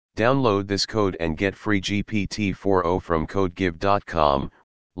Download this code and get free GPT-4o from codegive.com,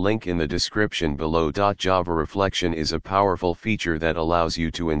 link in the description below. Java Reflection is a powerful feature that allows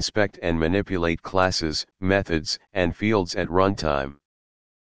you to inspect and manipulate classes, methods, and fields at runtime.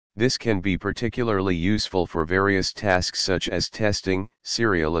 This can be particularly useful for various tasks such as testing,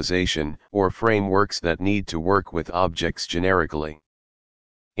 serialization, or frameworks that need to work with objects generically.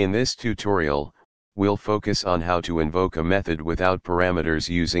 In this tutorial, we'll focus on how to invoke a method without parameters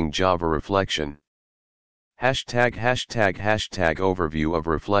using Java Reflection. Overview of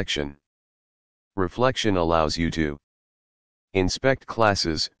Reflection. Reflection allows you to inspect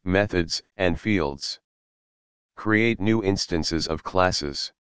classes, methods, and fields. Create new instances of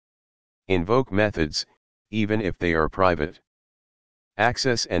classes. Invoke methods, even if they are private.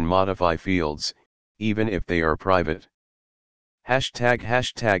 Access and modify fields, even if they are private.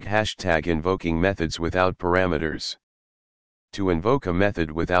 Invoking methods without parameters. To invoke a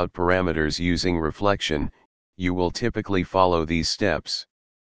method without parameters using Reflection, you will typically follow these steps.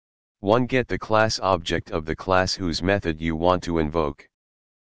 1. Get the class object of the class whose method you want to invoke.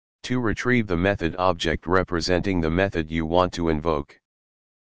 2. Retrieve the method object representing the method you want to invoke.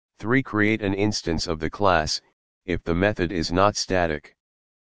 3. Create an instance of the class, if the method is not static.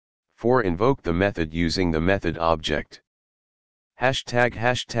 4. Invoke the method using the method object.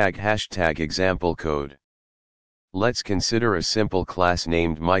 Example code. Let's consider a simple class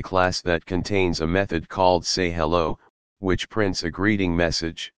named myClass that contains a method called sayHello, which prints a greeting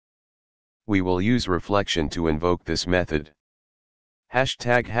message. We will use Reflection to invoke this method.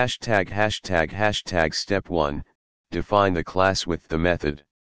 Step 1, define the class with the method.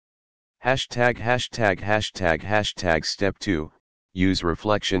 Step 2, use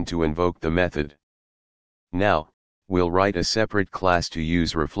Reflection to invoke the method. Now, we'll write a separate class to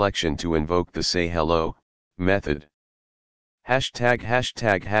use Reflection to invoke the sayHello method.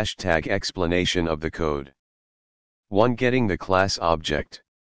 Explanation of the code. 1. Getting the class object.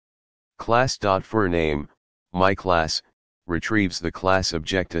 Class.forName, myClass, retrieves the class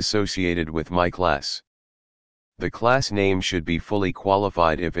object associated with myClass. The class name should be fully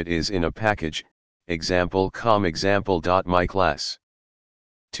qualified if it is in a package, example example.myClass.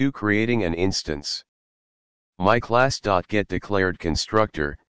 2. Creating an instance. myClass.getDeclared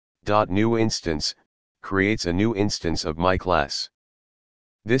constructor, .newInstance, creates a new instance of myClass.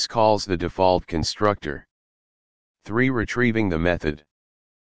 This calls the default constructor. 3. Retrieving the method.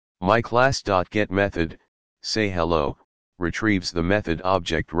 myClass.getMethod, sayHello, retrieves the method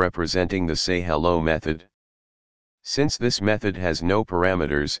object representing the sayHello method. Since this method has no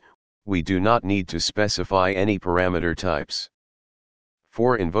parameters, we do not need to specify any parameter types.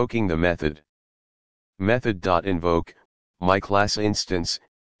 4. Invoking the method. Method.invoke, myClass instance,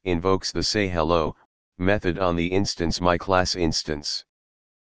 invokes the sayHello method on the instance myClass instance.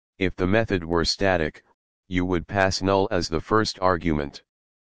 If the method were static, you would pass null as the first argument.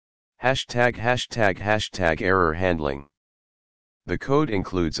 Error handling. The code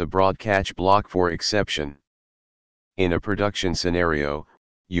includes a broad catch block for exception. In a production scenario,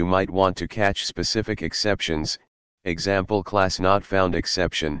 you might want to catch specific exceptions, example class not found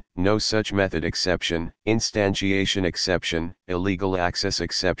exception, no such method exception, instantiation exception, illegal access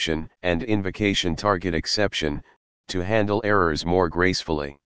exception, and invocation target exception, to handle errors more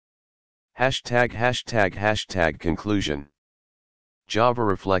gracefully. Conclusion. Java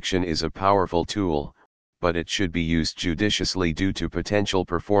Reflection is a powerful tool, but it should be used judiciously due to potential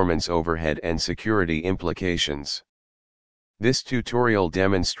performance overhead and security implications. This tutorial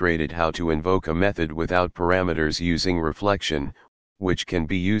demonstrated how to invoke a method without parameters using Reflection, which can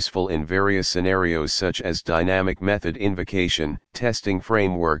be useful in various scenarios such as dynamic method invocation, testing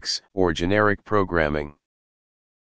frameworks, or generic programming.